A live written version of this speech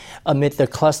Amid the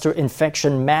cluster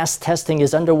infection, mass testing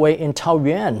is underway in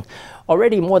Taoyuan.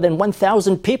 Already more than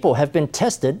 1,000 people have been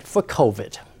tested for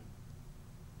COVID.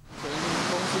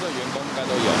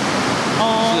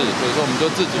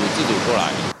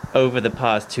 Over the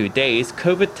past 2 days,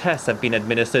 COVID tests have been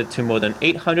administered to more than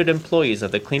 800 employees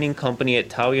of the cleaning company at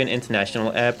Taoyuan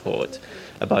International Airport.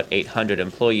 About 800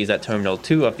 employees at Terminal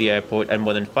 2 of the airport and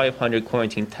more than 500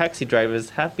 quarantine taxi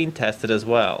drivers have been tested as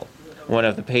well. One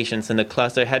of the patients in the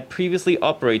cluster had previously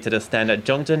operated a stand at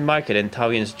Zhongzhen Market in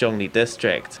Taoyuan's Zhongli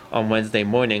district. On Wednesday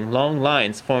morning, long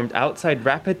lines formed outside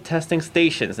rapid testing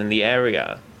stations in the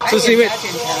area.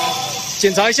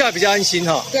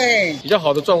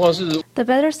 The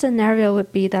better scenario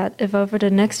would be that if over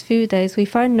the next few days we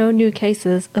find no new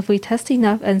cases, if we test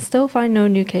enough and still find no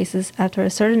new cases after a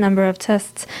certain number of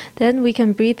tests, then we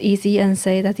can breathe easy and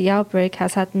say that the outbreak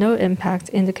has had no impact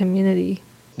in the community.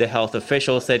 The health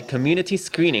official said community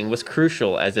screening was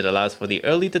crucial as it allows for the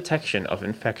early detection of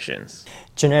infections.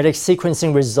 Genetic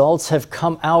sequencing results have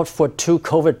come out for 2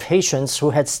 COVID patients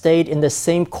who had stayed in the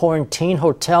same quarantine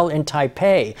hotel in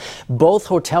Taipei. Both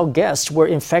hotel guests were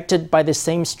infected by the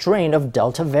same strain of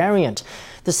Delta variant.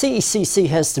 The CECC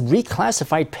has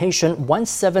reclassified patient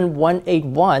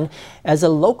 17181 as a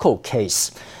local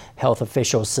case. Health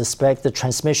officials suspect the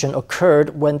transmission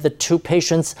occurred when the 2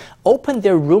 patients opened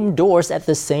their room doors at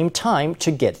the same time to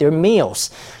get their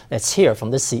meals. Let's hear from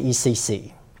the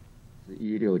CECC.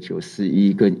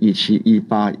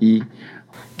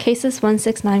 Cases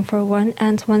 16941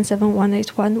 and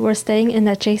 17181 were staying in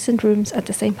adjacent rooms at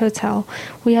the same hotel.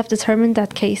 We have determined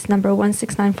that case number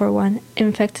 16941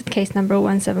 infected case number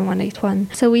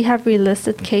 17181. So we have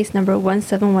relisted case number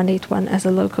 17181 as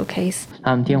a local case.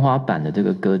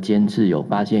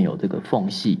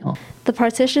 The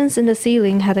partitions in the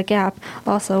ceiling had a gap.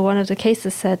 Also, one of the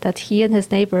cases said that he and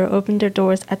his neighbor opened their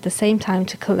doors at the same time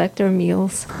to collect their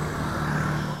meals.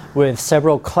 With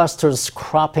several clusters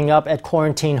cropping up at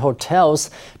quarantine hotels,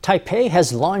 Taipei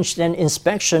has launched an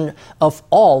inspection of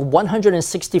all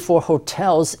 164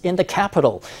 hotels in the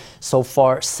capital. So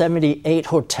far, 78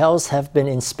 hotels have been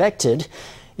inspected.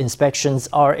 Inspections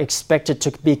are expected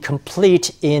to be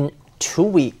complete in 2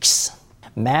 weeks.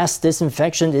 Mass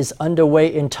disinfection is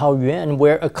underway in Taoyuan,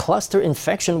 where a cluster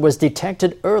infection was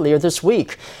detected earlier this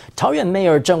week. Taoyuan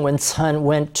Mayor Zheng Wen-can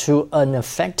went to an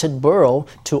affected borough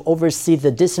to oversee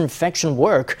the disinfection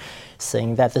work,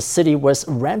 saying that the city was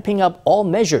ramping up all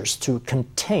measures to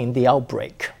contain the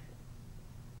outbreak.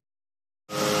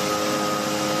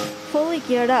 Fully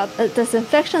geared up, a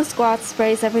disinfection squad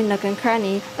sprays every nook and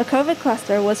cranny. A COVID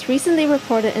cluster was recently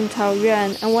reported in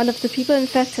Taoyuan, and one of the people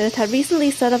infected had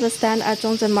recently set up a stand at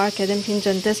Zhongzhen Market in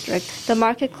Pingzhen District. The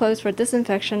market closed for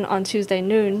disinfection on Tuesday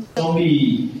noon.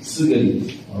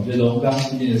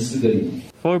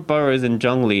 4 boroughs in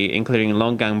Zhongli, including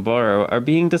Longgang Borough, are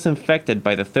being disinfected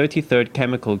by the 33rd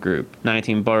Chemical Group.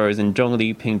 19 boroughs in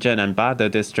Zhongli, Pingzhen, and Bada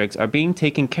districts are being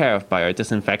taken care of by our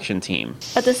disinfection team.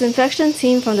 A disinfection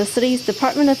team from the city's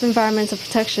Department of Environmental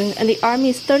Protection and the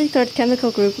Army's 33rd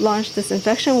Chemical Group launched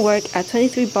disinfection work at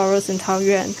 23 boroughs in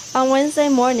Taoyuan. On Wednesday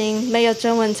morning, Mayor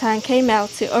Zheng Wen-can came out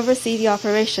to oversee the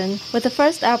operation. With the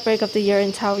first outbreak of the year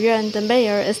in Taoyuan, the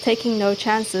mayor is taking no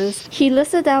chances. He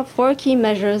listed out 4 key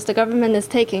measures the government is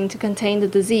taking to contain the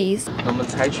disease.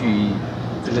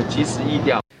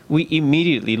 We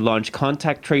immediately launched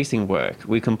contact tracing work.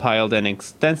 We compiled an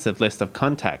extensive list of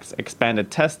contacts,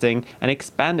 expanded testing, and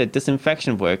expanded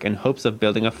disinfection work in hopes of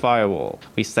building a firewall.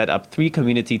 We set up 3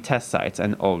 community test sites,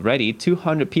 and already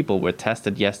 200 people were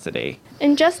tested yesterday.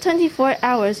 In just 24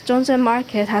 hours, Zhongzhen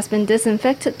Market has been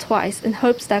disinfected twice in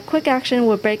hopes that quick action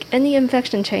will break any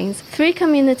infection chains. 3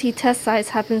 community test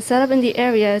sites have been set up in the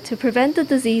area to prevent the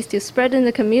disease to spread in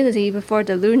the community before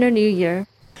the Lunar New Year.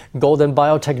 Golden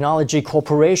Biotechnology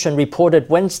Corporation reported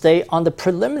Wednesday on the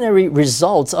preliminary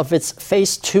results of its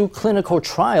Phase 2 clinical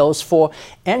trials for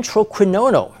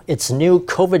anthraquinone, its new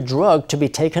COVID drug to be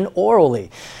taken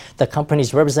orally. The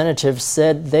company's representatives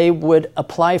said they would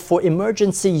apply for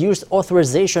emergency use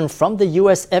authorization from the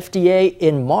U.S. FDA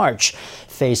in March.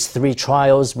 Phase 3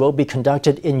 trials will be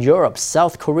conducted in Europe,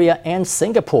 South Korea, and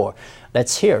Singapore.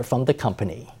 Let's hear from the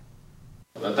company.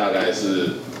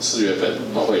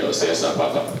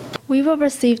 We will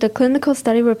receive the clinical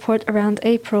study report around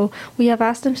April. We have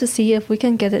asked them to see if we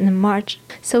can get it in March,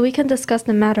 so we can discuss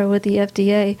the matter with the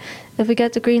FDA. If we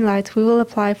get the green light, we will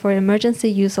apply for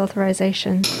emergency use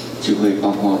authorization.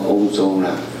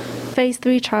 Phase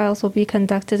 3 trials will be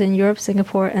conducted in Europe,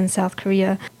 Singapore, and South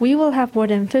Korea. We will have more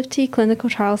than 50 clinical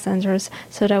trial centers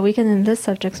so that we can enlist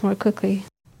subjects more quickly.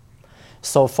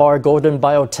 So far, Golden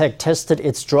Biotech tested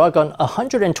its drug on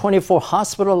 124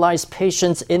 hospitalized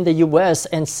patients in the U.S.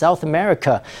 and South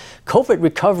America. COVID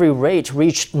recovery rate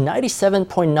reached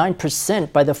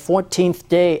 97.9% by the 14th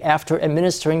day after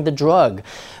administering the drug.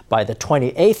 By the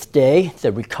 28th day,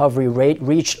 the recovery rate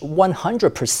reached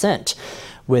 100%,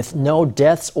 with no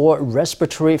deaths or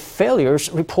respiratory failures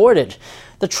reported.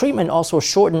 The treatment also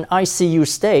shortened ICU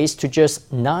stays to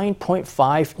just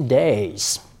 9.5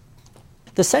 days.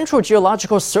 The Central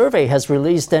Geological Survey has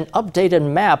released an updated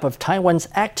map of Taiwan's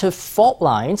active fault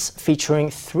lines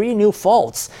featuring 3 new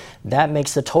faults. That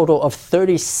makes a total of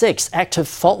 36 active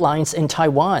fault lines in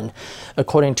Taiwan.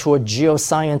 According to a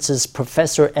geosciences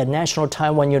professor at National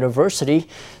Taiwan University,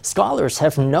 scholars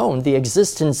have known the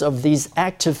existence of these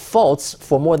active faults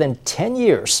for more than 10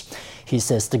 years. He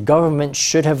says the government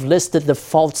should have listed the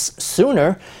faults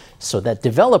sooner so that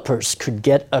developers could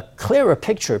get a clearer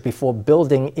picture before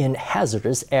building in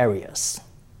hazardous areas.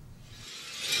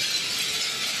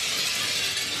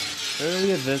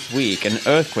 Earlier this week, an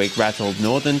earthquake rattled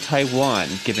northern Taiwan,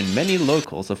 giving many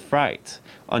locals a fright.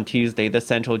 On Tuesday, the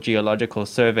Central Geological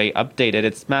Survey updated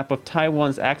its map of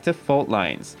Taiwan's active fault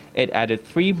lines. It added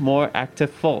 3 more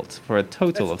active faults for a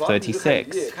total of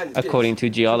 36. According to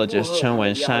geologist Chen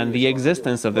Wenshan, the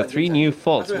existence of the 3 new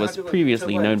faults was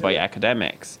previously known by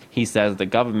academics. He says the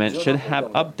government should have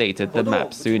updated the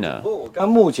map sooner.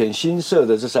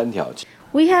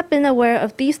 We have been aware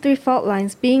of these 3 fault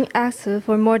lines being active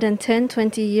for more than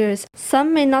 10-20 years.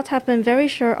 Some may not have been very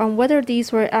sure on whether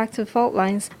these were active fault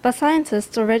lines, but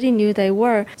scientists already knew they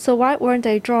were, so why weren't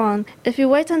they drawn? If you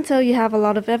wait until you have a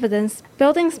lot of evidence,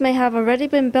 buildings may have already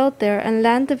been built there and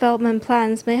land development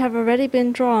plans may have already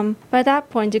been drawn. By that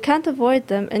point, you can't avoid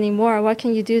them anymore. What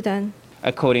can you do then?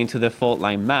 According to the fault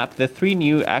line map, the 3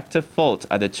 new active faults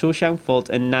are the Chuxiang Fault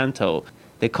in Nantou,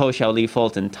 the Koxiaoli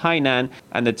Fault in Tainan,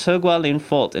 and the Chegualin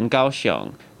Fault in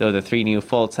Kaohsiung. Though the 3 new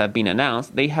faults have been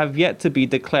announced, they have yet to be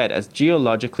declared as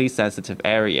geologically sensitive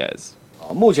areas.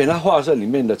 The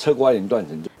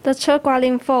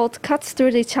Chegualin Fault cuts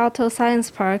through the Qiaotou Science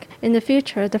Park. In the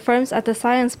future, the firms at the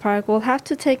science park will have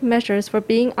to take measures for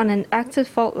being on an active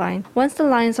fault line. Once the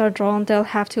lines are drawn, they'll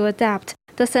have to adapt.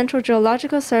 The Central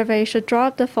Geological Survey should draw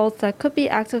up the faults that could be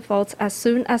active faults as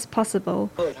soon as possible.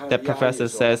 The professor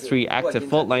says 3 active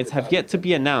fault lines have yet to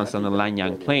be announced on the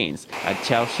Lanyang Plains at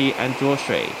Qiaoxi and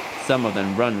Zhuoshui. Some of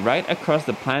them run right across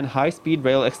the planned high-speed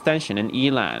rail extension in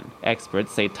Yilan.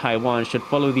 Experts say Taiwan should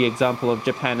follow the example of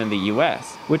Japan and the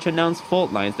US, which announced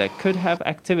fault lines that could have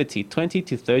activity 20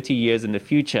 to 30 years in the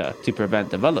future to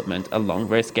prevent development along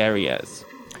risk areas.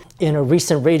 In a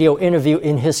recent radio interview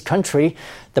in his country,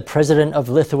 the president of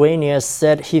Lithuania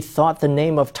said he thought the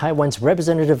name of Taiwan's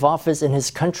representative office in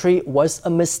his country was a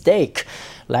mistake.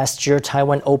 Last year,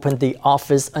 Taiwan opened the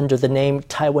office under the name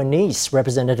Taiwanese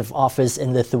Representative Office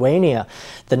in Lithuania.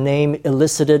 The name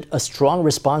elicited a strong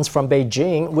response from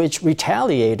Beijing, which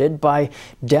retaliated by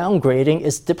downgrading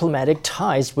its diplomatic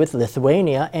ties with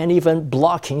Lithuania and even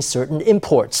blocking certain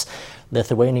imports.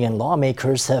 Lithuanian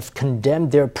lawmakers have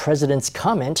condemned their president's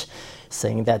comment,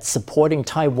 saying that supporting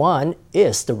Taiwan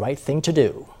is the right thing to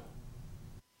do.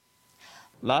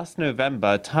 Last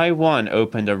November, Taiwan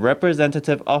opened a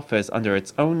representative office under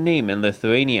its own name in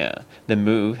Lithuania. The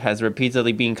move has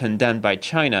repeatedly been condemned by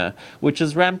China, which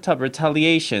has ramped up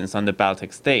retaliations on the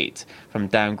Baltic state, from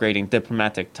downgrading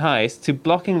diplomatic ties to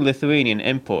blocking Lithuanian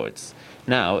imports.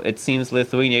 Now, it seems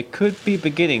Lithuania could be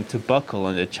beginning to buckle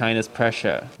under China's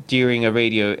pressure. During a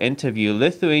radio interview,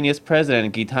 Lithuania's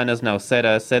President Gitanas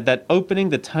Nausėda said that opening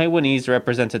the Taiwanese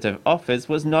representative office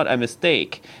was not a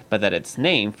mistake, but that its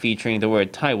name featuring the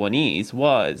word Taiwanese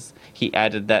was. He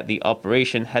added that the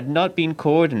operation had not been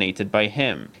coordinated by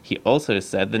him. He also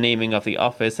said the naming of the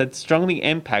office had strongly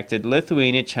impacted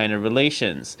Lithuania-China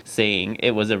relations, saying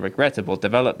it was a regrettable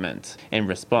development. In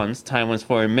response, Taiwan's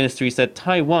foreign ministry said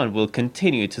Taiwan will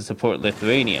continue to support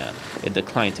Lithuania. It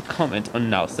declined to comment on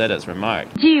Nausėda's remark.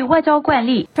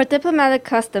 For diplomatic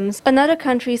customs, another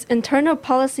country's internal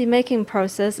policy-making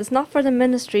process is not for the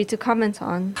ministry to comment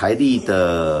on.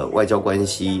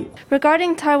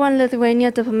 Regarding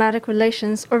Taiwan-Lithuania diplomatic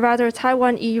relations, or rather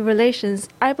Taiwan-EU relations,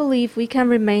 I believe we can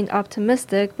remain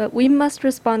optimistic, but we must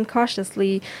respond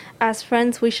cautiously. As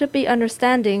friends, we should be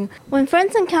understanding. When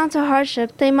friends encounter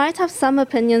hardship, they might have some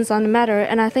opinions on the matter,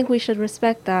 and I think we should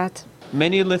respect that.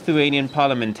 Many Lithuanian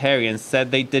parliamentarians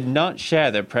said they did not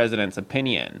share their president's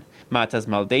opinion. Matas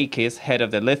Maldeikis, head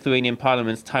of the Lithuanian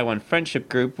Parliament's Taiwan Friendship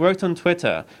Group, wrote on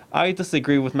Twitter, "I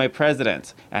disagree with my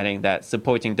president," adding that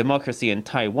supporting democracy in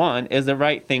Taiwan is the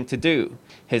right thing to do.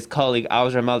 His colleague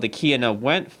Audra Maldackiana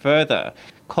went further,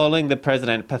 calling the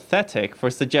president pathetic for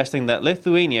suggesting that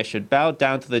Lithuania should bow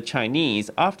down to the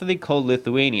Chinese after they called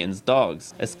Lithuanians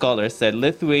dogs. A scholar said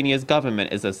Lithuania's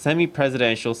government is a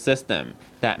semi-presidential system.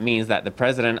 That means that the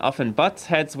president often butts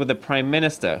heads with the prime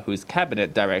minister, whose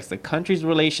cabinet directs the country's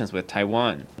relations with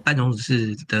Taiwan.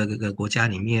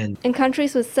 In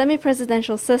countries with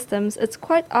semi-presidential systems, it's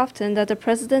quite often that the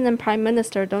president and prime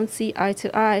minister don't see eye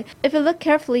to eye. If you look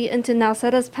carefully into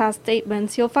Nausėda's past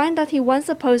statements, you'll find that he once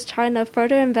opposed China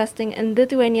further investing in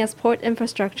Lithuania's port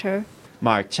infrastructure.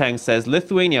 Mark Cheng says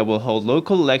Lithuania will hold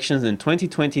local elections in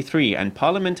 2023 and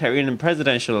parliamentary and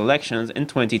presidential elections in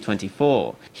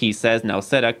 2024. He says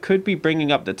Nausėda could be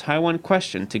bringing up the Taiwan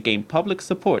question to gain public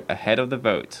support ahead of the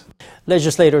vote.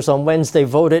 Legislators on Wednesday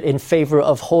voted in favor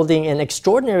of holding an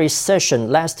extraordinary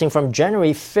session lasting from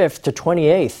January 5th to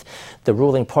 28th. The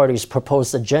ruling party's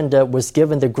proposed agenda was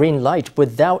given the green light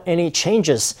without any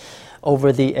changes.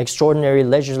 Over the extraordinary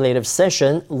legislative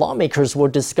session, lawmakers will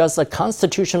discuss a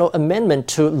constitutional amendment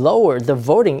to lower the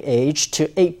voting age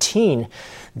to 18.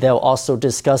 They'll also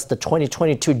discuss the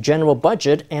 2022 general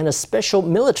budget and a special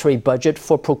military budget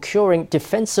for procuring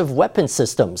defensive weapon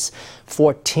systems.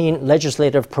 14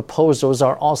 legislative proposals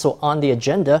are also on the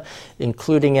agenda,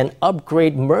 including an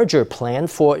upgrade merger plan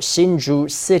for Hsinchu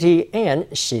City and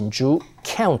Hsinchu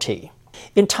County.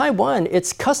 In Taiwan,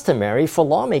 it's customary for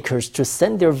lawmakers to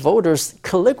send their voters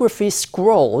calligraphy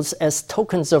scrolls as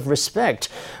tokens of respect,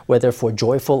 whether for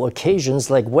joyful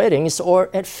occasions like weddings or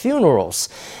at funerals.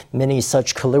 Many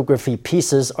such calligraphy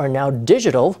pieces are now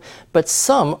digital, but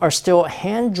some are still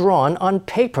hand-drawn on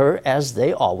paper as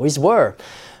they always were.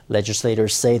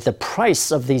 Legislators say the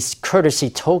price of these courtesy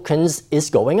tokens is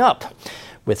going up.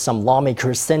 With some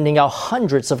lawmakers sending out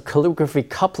hundreds of calligraphy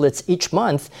couplets each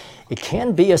month, it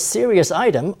can be a serious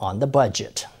item on the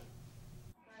budget.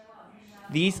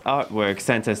 These artworks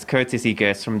sent as courtesy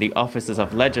gifts from the offices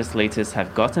of legislators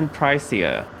have gotten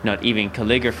pricier. Not even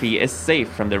calligraphy is safe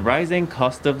from the rising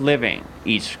cost of living.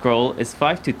 Each scroll is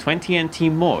 5 to 20 NT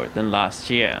more than last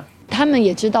year.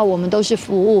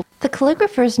 The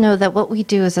calligraphers know that what we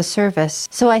do is a service,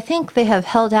 so I think they have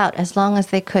held out as long as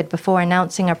they could before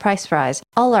announcing a price rise.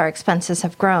 All our expenses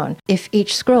have grown. If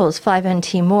each scroll is 5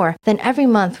 NT more, then every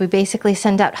month we basically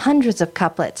send out hundreds of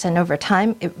couplets, and over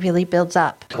time it really builds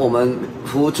up.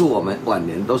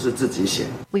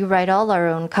 We write all our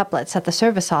own couplets at the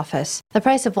service office. The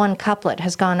price of one couplet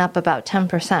has gone up about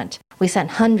 10%. We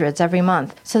sent hundreds every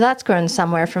month, so that's grown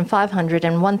somewhere from 500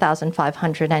 and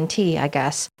 1,500 NT, I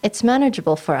guess. It's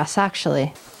manageable for us,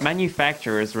 actually.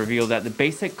 Manufacturers reveal that the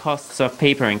basic costs of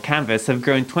paper and canvas have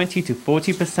grown 20 to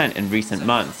 40% in recent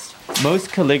months.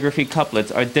 Most calligraphy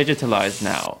couplets are digitalized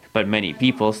now, but many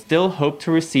people still hope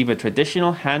to receive a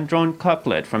traditional hand-drawn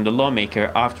couplet from the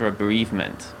lawmaker after a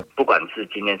bereavement.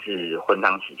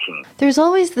 There's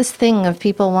always this thing of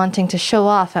people wanting to show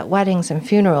off at weddings and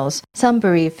funerals. Some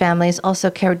bereaved families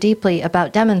also care deeply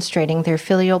about demonstrating their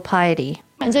filial piety.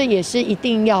 It's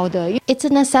a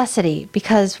necessity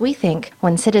because we think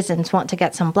when citizens want to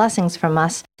get some blessings from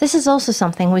us, this is also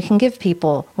something we can give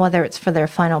people, whether it's for their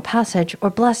final passage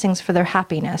or blessings for their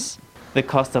happiness. The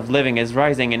cost of living is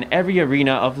rising in every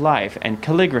arena of life, and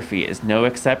calligraphy is no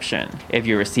exception. If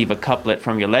you receive a couplet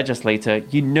from your legislator,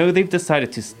 you know they've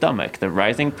decided to stomach the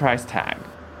rising price tag.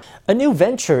 A new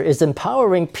venture is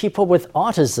empowering people with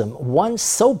autism, one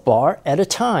soap bar at a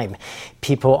time.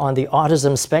 People on the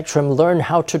autism spectrum learn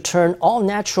how to turn all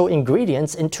natural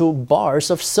ingredients into bars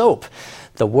of soap.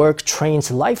 The work trains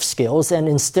life skills and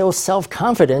instills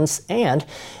self-confidence, and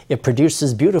it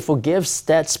produces beautiful gifts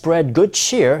that spread good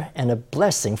cheer and a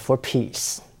blessing for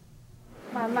peace.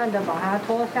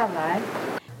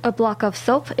 A block of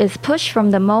soap is pushed from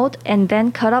the mold and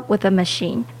then cut up with a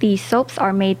machine. These soaps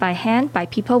are made by hand by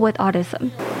people with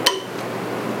autism.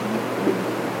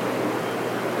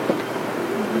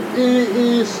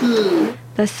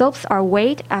 The soaps are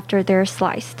weighed after they're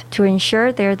sliced to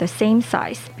ensure they're the same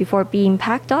size. Before being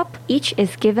packed up, each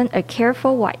is given a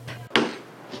careful wipe.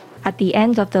 At the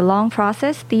end of the long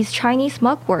process, these Chinese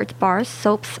mugwort bar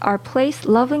soaps are placed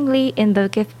lovingly in the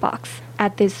gift box.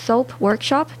 At this soap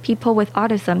workshop, people with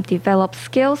autism develop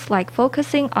skills like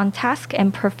focusing on tasks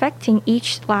and perfecting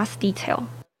each last detail.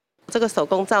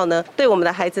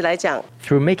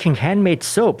 Through making handmade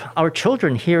soap, our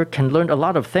children here can learn a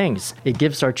lot of things. It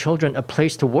gives our children a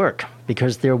place to work.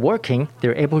 Because they're working,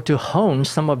 they're able to hone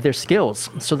some of their skills,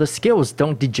 so the skills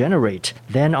don't degenerate.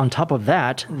 Then on top of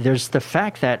that, there's the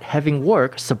fact that having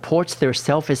work supports their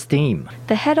self-esteem.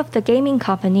 The head of the gaming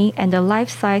company and the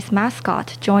life-size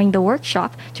mascot joined the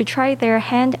workshop to try their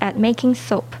hand at making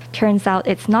soap. Turns out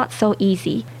it's not so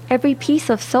easy. Every piece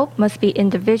of soap must be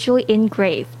individually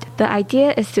engraved. The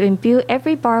idea is to imbue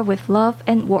every bar with love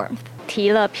and warmth.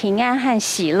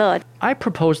 I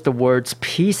propose the words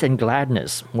peace and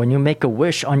gladness. When you make a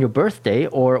wish on your birthday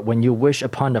or when you wish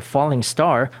upon a falling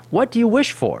star, what do you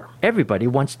wish for? Everybody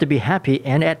wants to be happy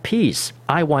and at peace.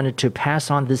 I wanted to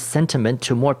pass on this sentiment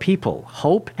to more people,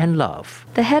 hope and love.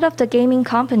 The head of the gaming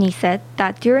company said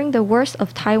that during the worst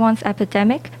of Taiwan's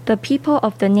epidemic, the people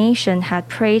of the nation had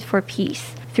prayed for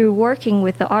peace. Through working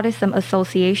with the Autism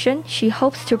Association, she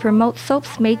hopes to promote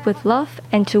soaps made with love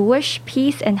and to wish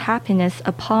peace and happiness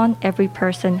upon every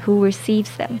person who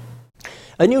receives them.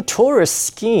 A new tourist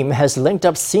scheme has linked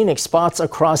up scenic spots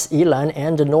across Yilan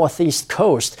and the northeast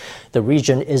coast. The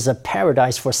region is a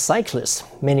paradise for cyclists.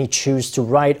 Many choose to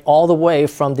ride all the way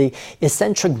from the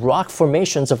eccentric rock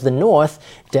formations of the north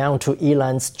down to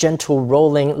Yilan's gentle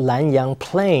rolling Lanyang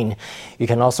Plain. You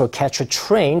can also catch a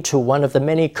train to one of the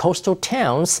many coastal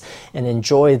towns and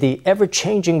enjoy the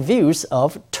ever-changing views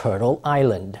of Turtle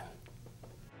Island.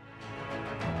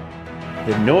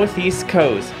 The northeast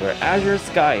coast, where azure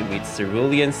sky meets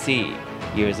cerulean sea.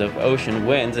 Years of ocean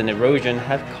winds and erosion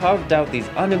have carved out these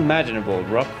unimaginable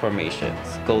rock formations.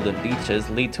 Golden beaches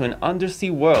lead to an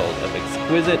undersea world of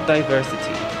exquisite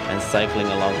diversity, and cycling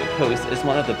along the coast is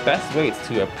one of the best ways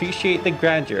to appreciate the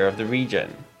grandeur of the region.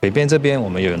 北边这边我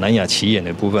们有南亚奇岩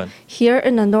的部分。 Here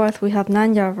in the north, we have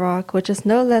Nanya Rock, which is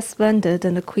no less splendid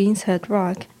than the Queen's Head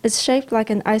Rock. It's shaped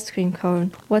like an ice cream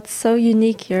cone. What's so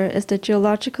unique here is the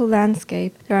geological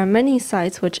landscape. There are many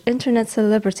sites which internet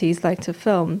celebrities like to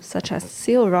film, such as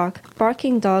Seal Rock,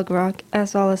 Barking Dog Rock,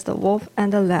 as well as the Wolf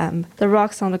and the Lamb. The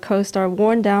rocks on the coast are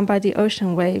worn down by the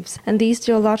ocean waves, and these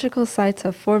geological sites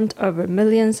have formed over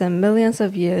millions and millions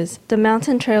of years. The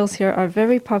mountain trails here are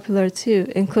very popular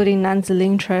too, including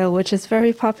Nanziling Trail, which is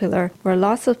very popular, where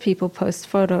lots of people post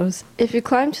photos. If you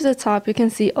climb to the top, you can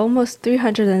see almost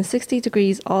 360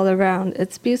 degrees all around.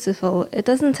 It's beautiful. It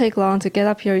doesn't take long to get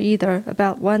up here either,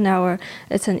 about 1 hour.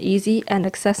 It's an easy and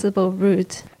accessible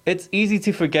route. It's easy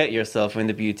to forget yourself in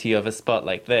the beauty of a spot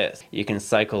like this. You can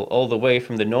cycle all the way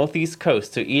from the northeast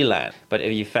coast to Yilan, but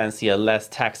if you fancy a less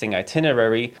taxing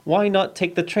itinerary, why not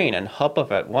take the train and hop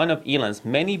off at one of Yilan's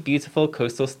many beautiful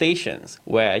coastal stations,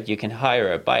 where you can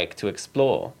hire a bike to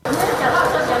explore.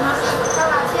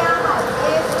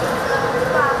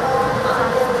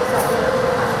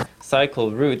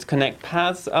 Cycle routes connect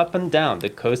paths up and down the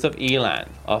coast of Yilan.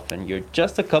 Often you're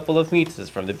just a couple of meters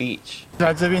from the beach.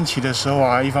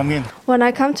 When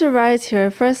I come to ride here,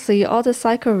 firstly, all the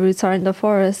cycle routes are in the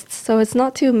forests, so it's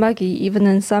not too muggy even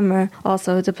in summer.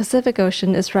 Also, the Pacific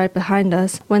Ocean is right behind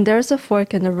us. When there's a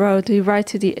fork in the road, we ride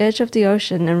to the edge of the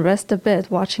ocean and rest a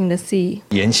bit watching the sea.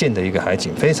 沿线的一个海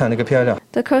景非常的漂亮。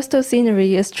 The coastal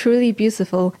scenery is truly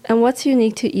beautiful, and what's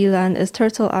unique to Yilan is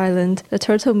Turtle Island. The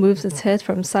turtle moves its head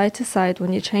from side to side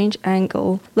when you change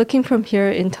angle. Looking from here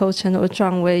in Tochen or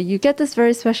Zhangwei, you get this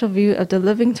very special view of the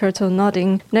living turtle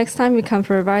nodding. Next time you come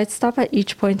for a ride, stop at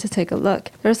each point to take a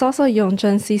look. There's also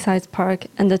Yongzhen Seaside Park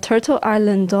and the Turtle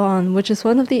Island Dawn, which is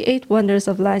one of the 8 wonders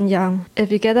of Lanyang.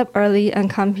 If you get up early and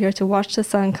come here to watch the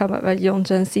sun come up at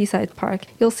Yongzhen Seaside Park,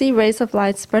 you'll see rays of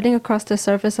light spreading across the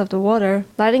surface of the water,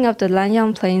 lighting up the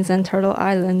Lanyang Plains and Turtle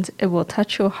Island. It will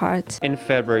touch your heart. In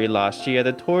February last year,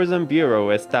 the Tourism Bureau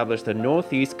established the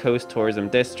Northeast Coast Tourism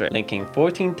District, linking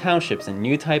 14 townships in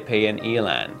New Taipei and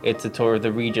Yilan. It's a tour of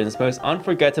the region's most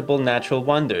unforgettable natural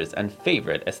wonders and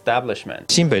favorite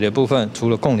establishment. 新北的部分除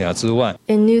了贡寮之外，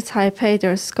 In New Taipei,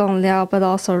 there's Gongliao, but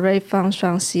also Ruifang,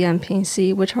 Shuangxi, and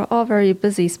Pingxi, which are all very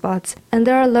busy spots. And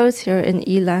there are loads here in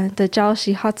Yilan, the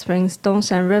Zhaoxi Hot Springs,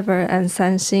 Dongshan River, and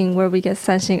Sanxing, where we get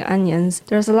Sanxing onions.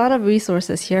 There's a lot of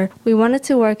resources here. We wanted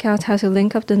to work out how to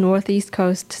link up the northeast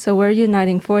coast, so we're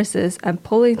uniting forces and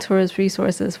pulling tourist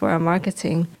resources for our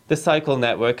marketing. The cycle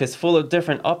network is full of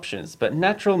different options, but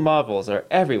natural marvels are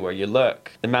everywhere you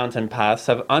look. The mountain paths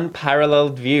have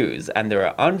unparalleled views, and there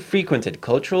are unfrequented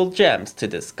cultural gems to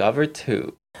discover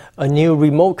too. A new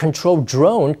remote-controlled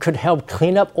drone could help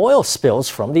clean up oil spills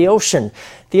from the ocean.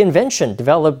 The invention,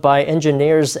 developed by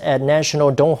engineers at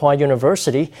National Donghua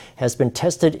University, has been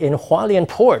tested in Hualien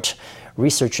Port.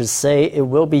 Researchers say it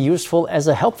will be useful as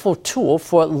a helpful tool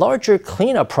for larger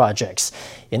cleanup projects.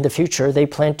 In the future, they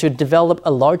plan to develop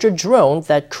a larger drone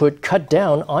that could cut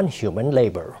down on human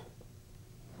labor.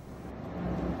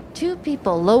 2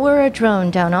 people lower a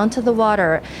drone down onto the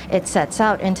water. It sets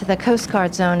out into the Coast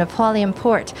Guard zone of Hualien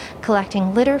Port,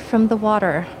 collecting litter from the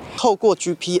water. 透过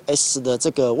GPS 的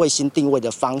这个卫星定位的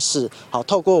方式，好，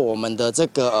透过我们的这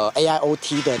个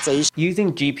AIoT 的这一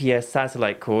Using GPS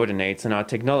satellite coordinates and our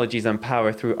technologies and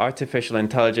power through artificial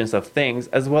intelligence of things,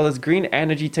 as well as green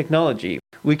energy technology,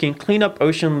 we can clean up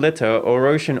ocean litter or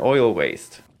ocean oil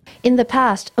waste. In the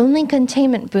past, only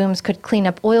containment booms could clean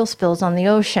up oil spills on the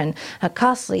ocean, a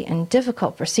costly and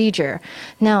difficult procedure.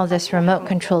 Now this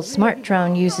remote-controlled smart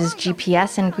drone uses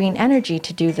GPS and green energy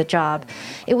to do the job.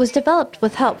 It was developed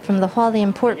with help from the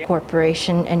Hualien Port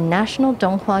Corporation and National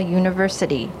Donghua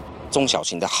University.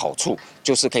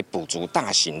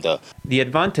 The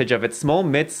advantage of its small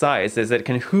mid-size is it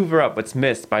can hoover up what's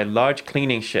missed by large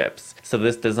cleaning ships, so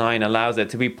this design allows it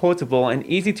to be portable and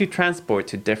easy to transport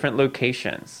to different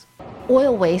locations.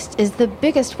 Oil waste is the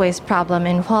biggest waste problem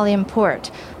in Hualien Port.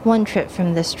 One trip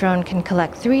from this drone can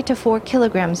collect 3 to 4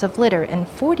 kilograms of litter and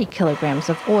 40 kilograms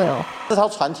of oil.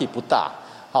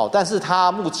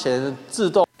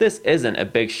 This isn't a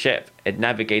big ship. It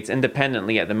navigates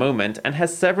independently at the moment and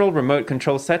has several remote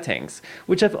control settings,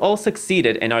 which have all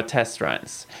succeeded in our test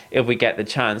runs. If we get the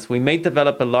chance, we may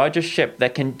develop a larger ship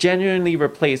that can genuinely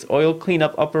replace oil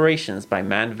cleanup operations by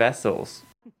manned vessels.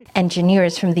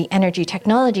 Engineers from the Energy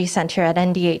Technology Center at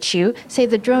NDHU say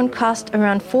the drone cost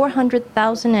around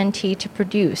 400,000 NT to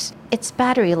produce. Its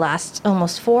battery lasts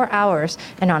almost 4 hours,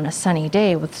 and on a sunny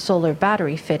day with solar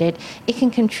battery fitted, it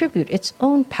can contribute its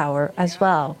own power as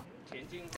well.